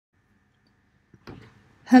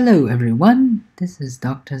Hello everyone, this is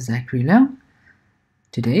Dr. Zachary Leung.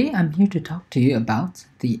 Today I'm here to talk to you about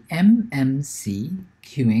the MMC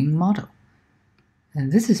queuing model.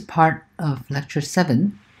 And this is part of lecture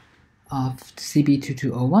 7 of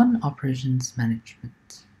CB2201 Operations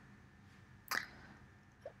Management.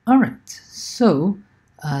 Alright, so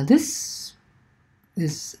this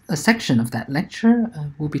is a section of that lecture.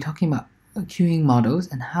 We'll be talking about queuing models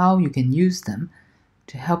and how you can use them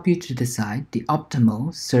to help you to decide the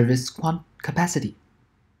optimal service capacity.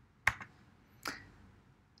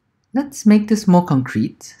 Let's make this more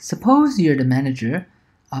concrete. Suppose you're the manager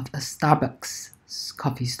of a Starbucks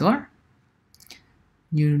coffee store.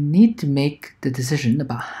 You need to make the decision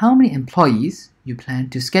about how many employees you plan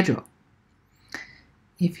to schedule.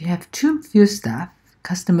 If you have too few staff,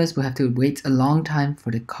 customers will have to wait a long time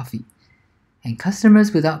for the coffee, and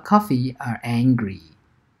customers without coffee are angry.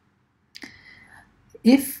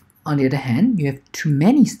 If, on the other hand, you have too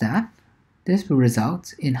many staff, this will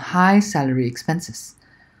result in high salary expenses.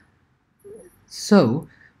 So,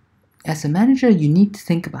 as a manager, you need to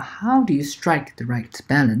think about how do you strike the right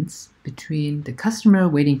balance between the customer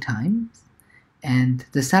waiting times and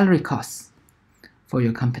the salary costs for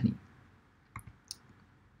your company.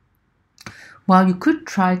 While you could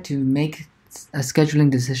try to make a scheduling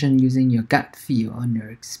decision using your gut feel and your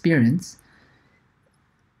experience,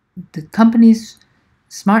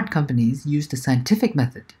 smart companies use the scientific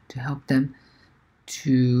method to help them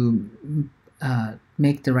to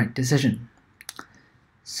make the right decision.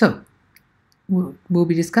 So, we'll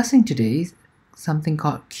be discussing today something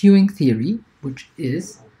called queuing theory, which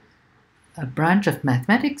is a branch of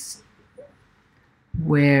mathematics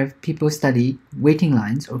where people study waiting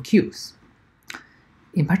lines or queues.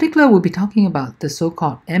 In particular, we'll be talking about the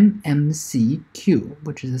so-called MMC queue,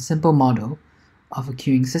 which is a simple model of a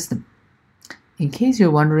queuing system. In case you're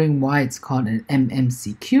wondering why it's called an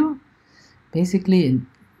MMC queue, basically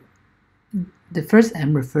the first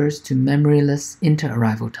M refers to memoryless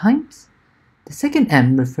inter-arrival times, the second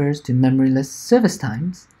M refers to memoryless service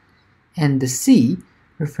times, and the C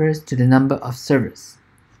refers to the number of servers.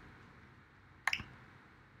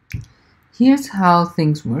 Here's how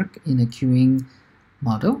things work in a queuing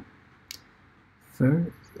model.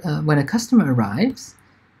 When a customer arrives,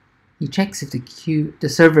 he checks if the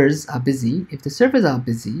servers are busy. If the servers are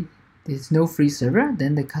busy, there's no free server,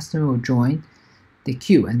 then the customer will join the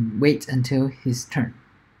queue and wait until his turn.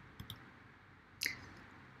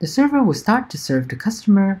 The server will start to serve the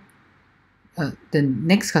customer, the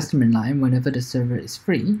next customer in line whenever the server is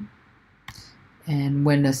free. And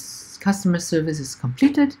when the customer service is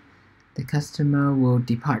completed, the customer will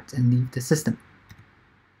depart and leave the system.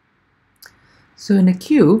 So in a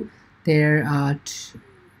queue,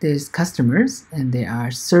 there's customers and there are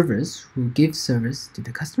servers who give service to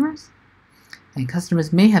the customers, and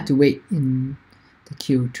customers may have to wait in the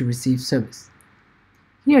queue to receive service.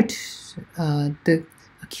 Here, a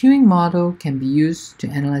queuing model can be used to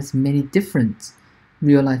analyze many different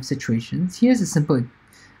real-life situations. Here's a simple,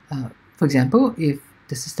 for example, if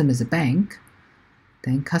the system is a bank,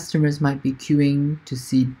 then customers might be queuing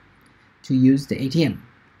to use the ATM.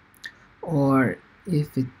 Or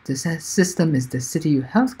if the system is the city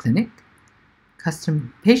health clinic,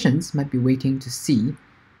 patients might be waiting to see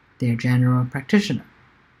their general practitioner.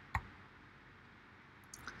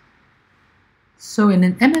 So in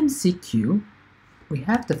an MMC queue, we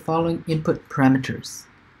have the following input parameters.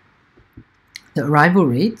 The arrival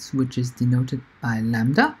rate, which is denoted by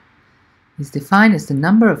lambda, is defined as the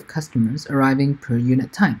number of customers arriving per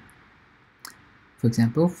unit time. For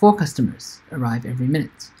example, 4 customers arrive every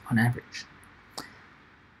minute on average.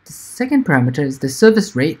 The second parameter is the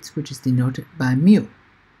service rate, which is denoted by mu.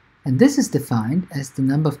 And this is defined as the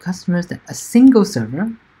number of customers that a single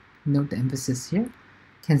server, note the emphasis here,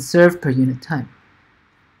 can serve per unit time.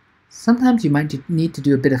 Sometimes you might need to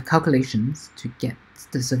do a bit of calculations to get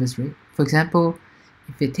the service rate. For example,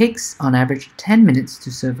 if it takes on average 10 minutes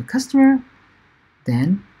to serve a customer,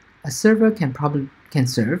 then a server can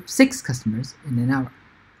serve 6 customers in an hour.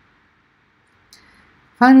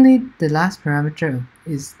 Finally, the last parameter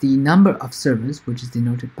is the number of servers, which is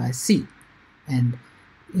denoted by C. And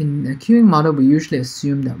in a queuing model, we usually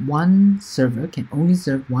assume that one server can only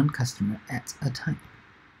serve one customer at a time.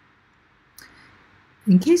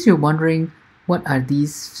 In case you're wondering what are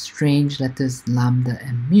these strange letters lambda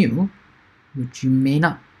and mu, which you may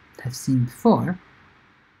not have seen before,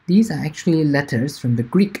 these are actually letters from the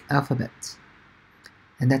Greek alphabet.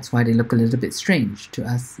 And that's why they look a little bit strange to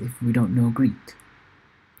us if we don't know Greek.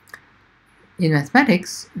 In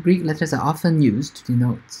mathematics, Greek letters are often used to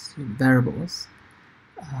denote variables.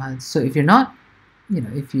 So if you're not,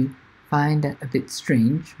 if you find that a bit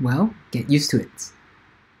strange, well, get used to it.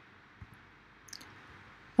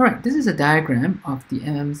 Alright, this is a diagram of the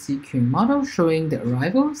MMC queuing model showing the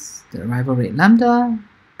arrivals, the arrival rate lambda,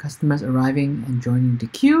 customers arriving and joining the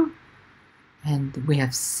queue, and we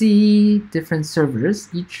have C different servers,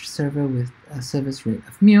 each server with a service rate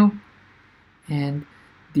of mu, and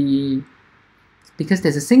because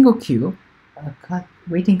there's a single queue, a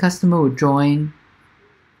waiting customer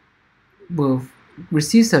will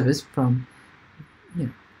receive service from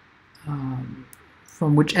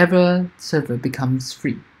from whichever server becomes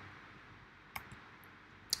free.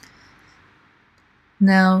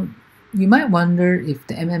 Now, you might wonder if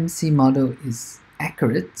the MMC model is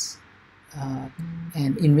accurate,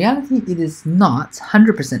 and in reality it is not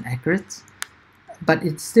 100% accurate, but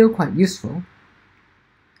it's still quite useful.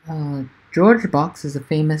 George Box is a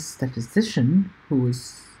famous statistician who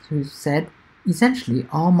said, essentially,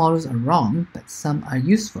 all models are wrong, but some are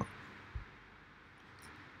useful.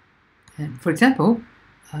 And for example,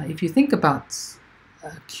 if you think about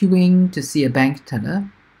queuing to see a bank teller,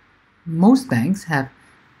 most banks have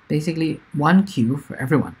basically one queue for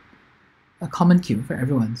everyone, a common queue for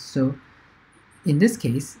everyone. So in this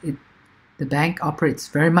case, the bank operates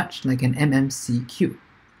very much like an MMC queue.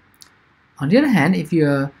 On the other hand, if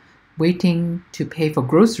you're waiting to pay for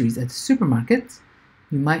groceries at the supermarket,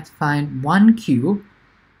 you might find one queue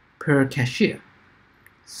per cashier.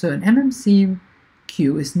 So an MMC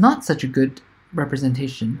queue is not such a good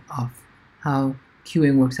representation of how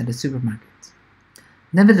queuing works at the supermarket.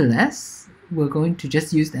 Nevertheless, we're going to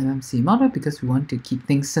just use the MMC model because we want to keep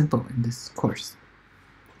things simple in this course.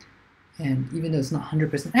 And even though it's not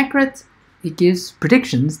 100% accurate, it gives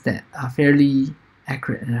predictions that are fairly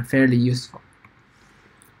accurate and are fairly useful.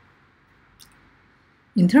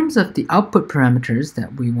 In terms of the output parameters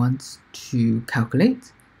that we want to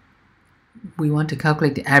calculate, we want to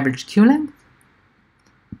calculate the average queue length,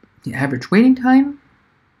 the average waiting time,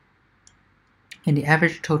 and the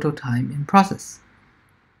average total time in process.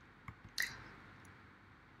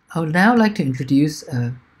 I would now like to introduce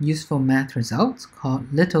a useful math result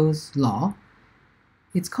called Little's Law.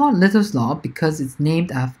 It's called Little's Law because it's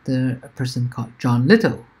named after a person called John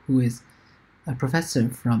Little, who is a professor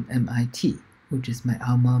from MIT, which is my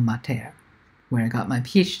alma mater, where I got my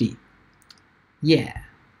PhD. Yeah.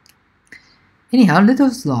 Anyhow,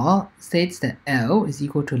 Little's Law states that L is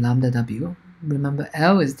equal to lambda W. Remember,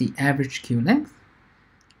 L is the average queue length,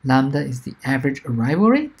 lambda is the average arrival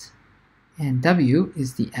rate, and W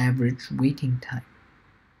is the average waiting time.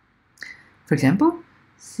 For example,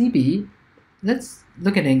 CB, let's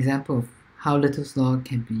look at an example of how Little's Law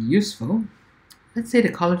can be useful. Let's say the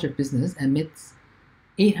College of Business admits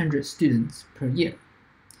 800 students per year,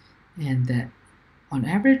 and that on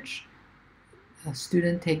average, a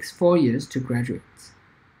student takes 4 years to graduate.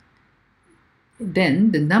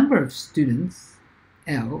 Then the number of students,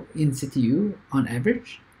 L, in CTU on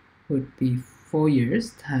average would be 4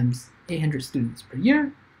 years times 800 students per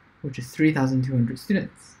year, which is 3,200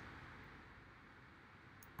 students.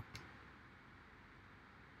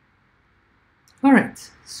 Alright,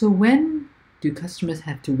 so when do customers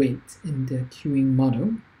have to wait in the queuing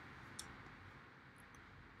model?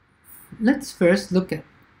 Let's first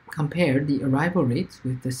compare the arrival rates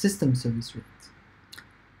with the system service rate.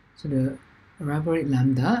 So the arrival rate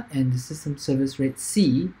lambda and the system service rate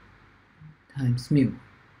C times mu.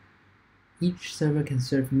 Each server can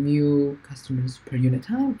serve mu customers per unit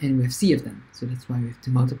time, and we have C of them, so that's why we have to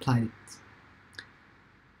multiply it.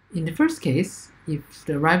 In the first case, if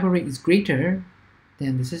the arrival rate is greater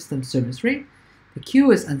than the system service rate, the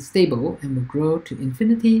queue is unstable and will grow to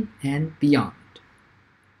infinity and beyond.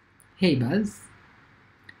 Hey Buzz.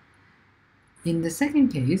 In the second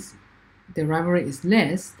case, the arrival rate is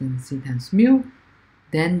less than C times mu,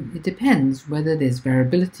 then it depends whether there's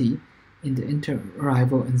variability in the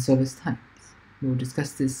inter-arrival and service times. We'll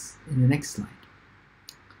discuss this in the next slide.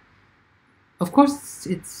 Of course,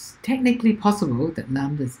 it's technically possible that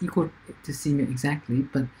lambda is equal to C mu exactly,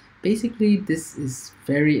 but basically this is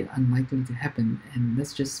very unlikely to happen, and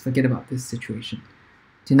let's just forget about this situation.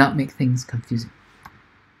 Do not make things confusing.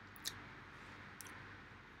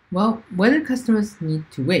 Well, whether customers need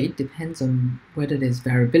to wait depends on whether there's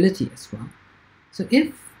variability as well. So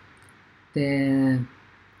if there's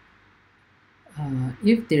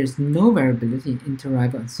no variability in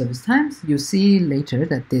inter-arrival and service times, you'll see later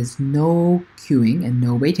that there's no queuing and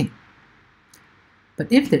no waiting.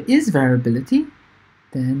 But if there is variability,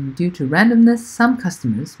 then due to randomness, some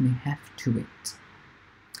customers may have to wait.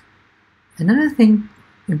 Another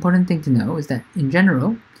important thing to know is that in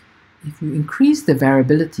general, if you increase the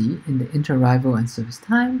variability in the inter-arrival and service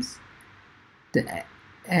times, the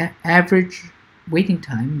average waiting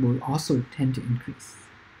time will also tend to increase.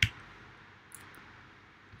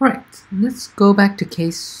 Alright, let's go back to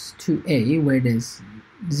case 2a, where there's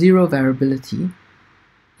zero variability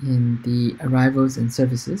in the arrivals and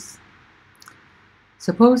services.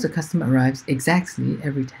 Suppose a customer arrives exactly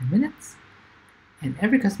every 10 minutes, and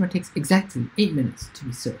every customer takes exactly 8 minutes to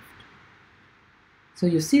be served. So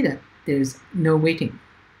you'll see that there's no waiting.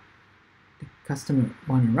 The customer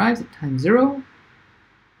 1 arrives at time 0,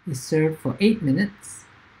 is served for 8 minutes,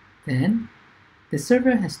 then the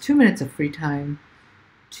server has 2 minutes of free time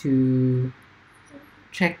to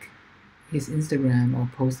check his Instagram or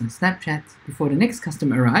post on Snapchat before the next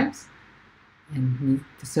customer arrives, and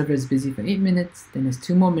the server is busy for 8 minutes, then there's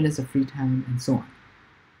 2 more minutes of free time, and so on.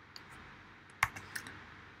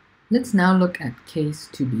 Let's now look at case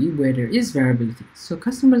 2b, where there is variability. So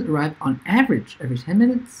customers arrive on average every 10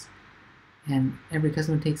 minutes, and every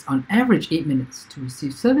customer takes on average 8 minutes to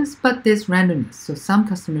receive service, but there's randomness. So some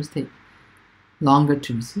customers take longer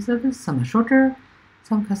to receive service, some are shorter.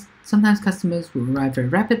 Sometimes customers will arrive very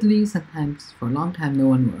rapidly, sometimes for a long time no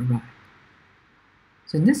one will arrive.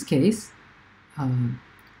 So in this case,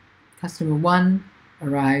 customer 1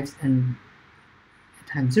 arrives and at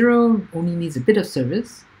time 0 only needs a bit of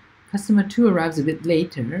service. Customer 2 arrives a bit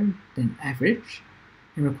later than average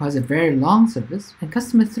and requires a very long service, and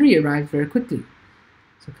customer 3 arrives very quickly.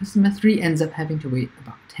 So customer 3 ends up having to wait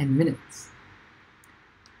about 10 minutes.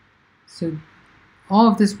 So all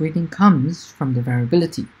of this waiting comes from the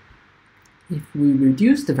variability. If we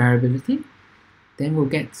reduce the variability, then we'll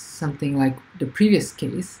get something like the previous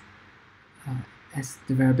case. As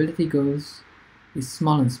the variability is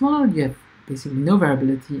smaller and smaller, you have basically no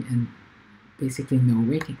variability and basically no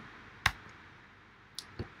waiting.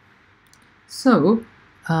 So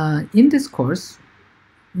in this course,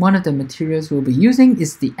 one of the materials we'll be using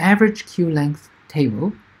is the average queue length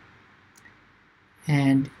table.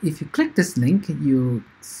 And if you click this link, you'll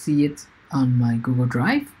see it on my Google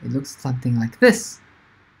Drive. It looks something like this.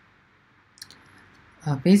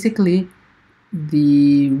 Basically,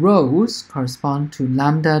 the rows correspond to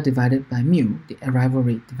lambda divided by mu, the arrival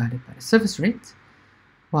rate divided by the service rate,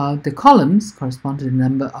 while the columns correspond to the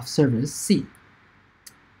number of servers, C.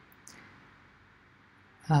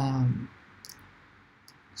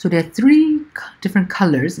 So there are 3 different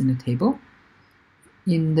colors in the table.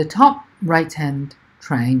 In the top right-hand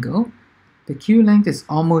triangle, the queue length is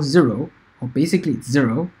almost 0, or basically it's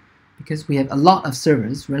 0, because we have a lot of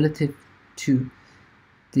servers relative to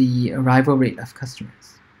the arrival rate of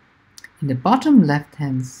customers. In the bottom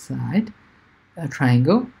left-hand side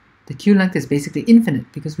triangle, the queue length is basically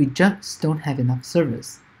infinite because we just don't have enough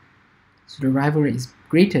servers. So the arrival rate is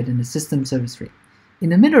greater than the system service rate. In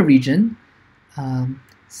the middle region,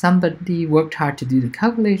 somebody worked hard to do the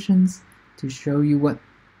calculations to show you what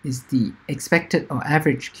is the expected or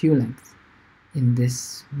average queue length in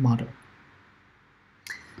this model.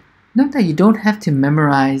 Note that you don't have to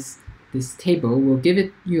memorize this table. We'll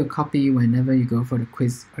give you a copy whenever you go for the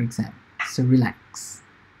quiz or exam, so relax.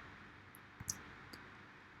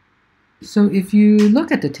 So if you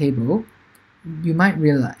look at the table, you might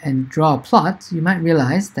realize, and draw a plot, you might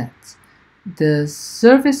realize that the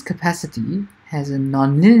service capacity has a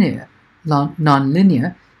nonlinear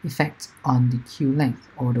effect on the queue length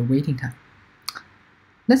or the waiting time.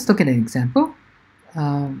 Let's look at an example.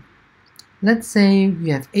 Let's say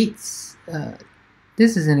you have 8.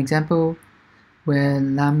 This is an example where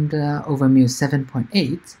lambda over mu is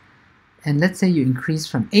 7.8, and let's say you increase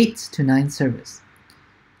from 8 to 9 servers.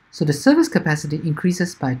 So the service capacity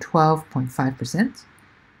increases by 12.5%.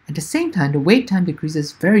 At the same time, the wait time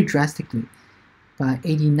decreases very drastically by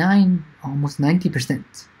 89, almost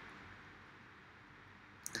 90%.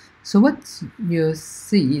 So what you'll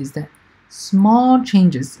see is that small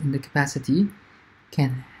changes in the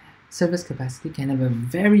service capacity can have a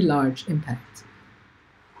very large impact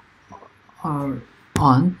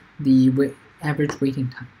on the average waiting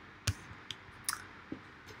time.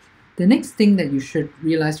 The next thing that you should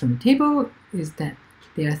realize from the table is that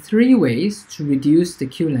there are 3 ways to reduce the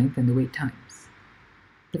queue length and the wait times.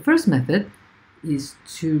 The first method is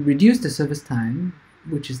to reduce the service time,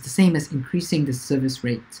 which is the same as increasing the service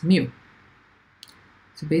rate mu.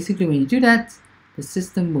 So basically when you do that, the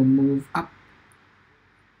system will move up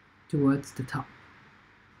towards the top.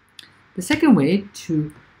 The second way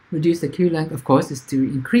to reduce the queue length, of course, is to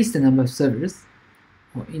increase the number of servers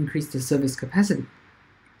or increase the service capacity.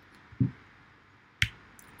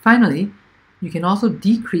 Finally, you can also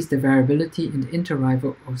decrease the variability in the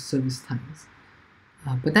inter-arrival or service times.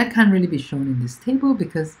 But that can't really be shown in this table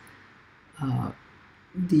because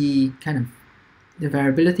the kind of the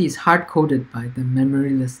variability is hard-coded by the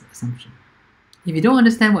memoryless assumption. If you don't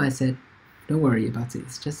understand what I said, don't worry about it.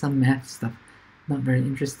 It's just some math stuff, not very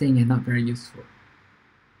interesting and not very useful.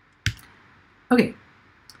 Okay,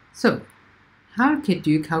 so how do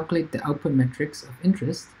you calculate the output metrics of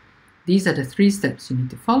interest? These are the 3 steps you need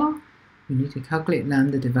to follow. You need to calculate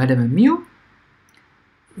lambda divided by mu.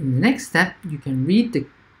 In the next step, you can read the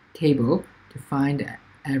table to find the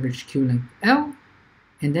average queue length L.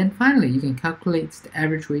 And then finally, you can calculate the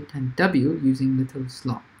average wait time W using Little's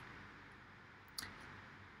law.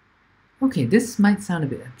 Okay, this might sound a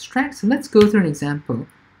bit abstract, so let's go through an example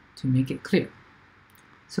to make it clear.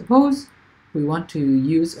 Suppose we want to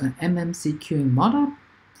use an MMC queuing model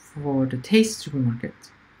for the Taste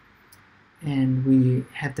supermarket. And we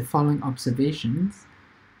have the following observations,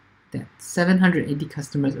 that 780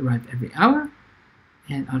 customers arrive every hour,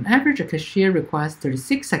 and on average a cashier requires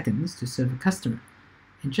 36 seconds to serve a customer.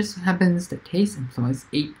 It just so happens that Taste employs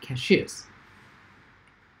 8 cashiers.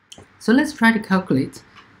 So let's try to calculate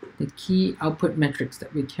the key output metrics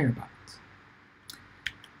that we care about.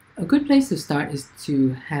 A good place to start is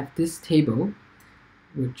to have this table,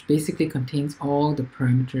 which basically contains all the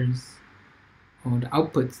parameters or the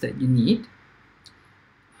outputs that you need.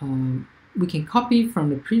 We can copy from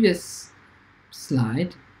the previous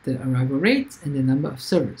slide the arrival rates and the number of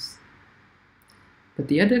servers. But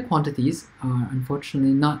the other quantities are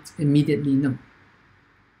unfortunately not immediately known.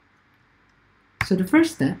 So the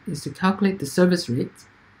first step is to calculate the service rate.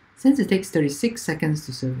 Since it takes 36 seconds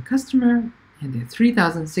to serve a customer and there are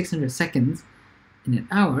 3,600 seconds in an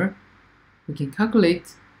hour, we can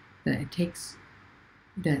calculate that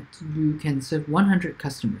you can serve 100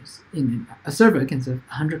 customers a server can serve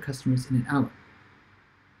 100 customers in an hour.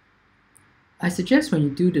 I suggest when you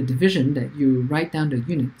do the division that you write down the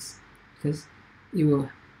units, because it will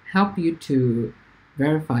help you to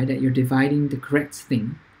verify that you're dividing the correct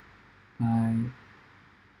thing by,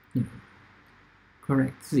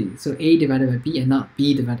 correctly. So A divided by B and not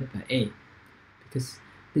B divided by A, because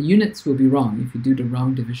the units will be wrong if you do the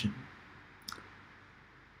wrong division.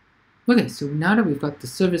 Okay, so now that we've got the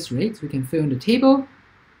service rates, we can fill in the table,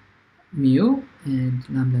 mu and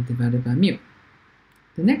lambda divided by mu.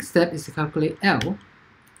 The next step is to calculate L.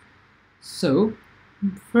 So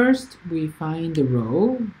first we find the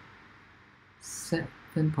row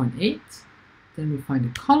 7.8, then we find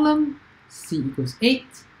the column C equals 8,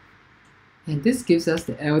 and this gives us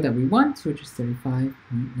the L that we want, which is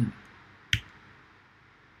 35.9.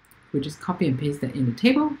 We just copy and paste that in the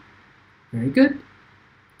table. Very good.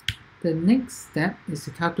 The next step is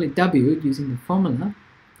to calculate W using the formula.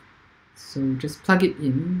 So just plug it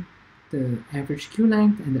in, the average queue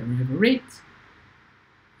length and the arrival rate,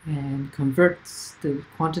 and converts the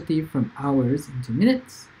quantity from hours into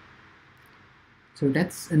minutes. So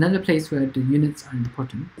that's another place where the units are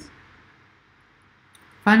important.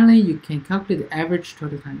 Finally, you can calculate the average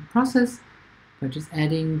total time process by just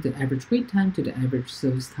adding the average wait time to the average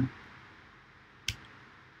service time.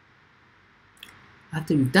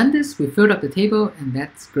 After you've done this, we've filled up the table, and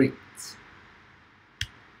that's great.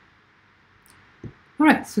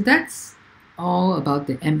 Alright, so that's all about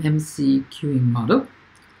the MMC queuing model.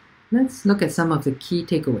 Let's look at some of the key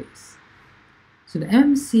takeaways. So the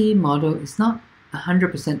MMC model is not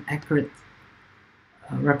 100% accurate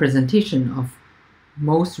representation of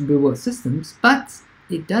most real-world systems, but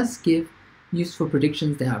it does give useful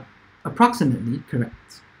predictions that are approximately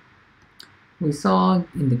correct. We saw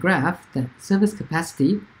in the graph that service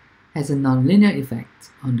capacity has a nonlinear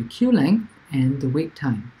effect on the queue length and the wait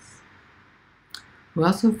times. We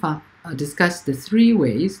also discussed the 3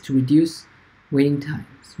 ways to reduce waiting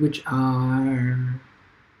times, which are...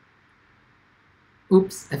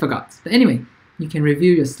 Oops, I forgot. But anyway, you can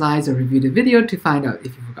review your slides or review the video to find out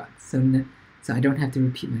if you forgot, so I don't have to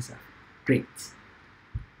repeat myself. Great.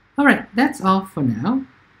 Alright, that's all for now.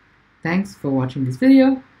 Thanks for watching this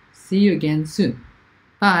video. See you again soon.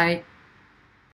 Bye!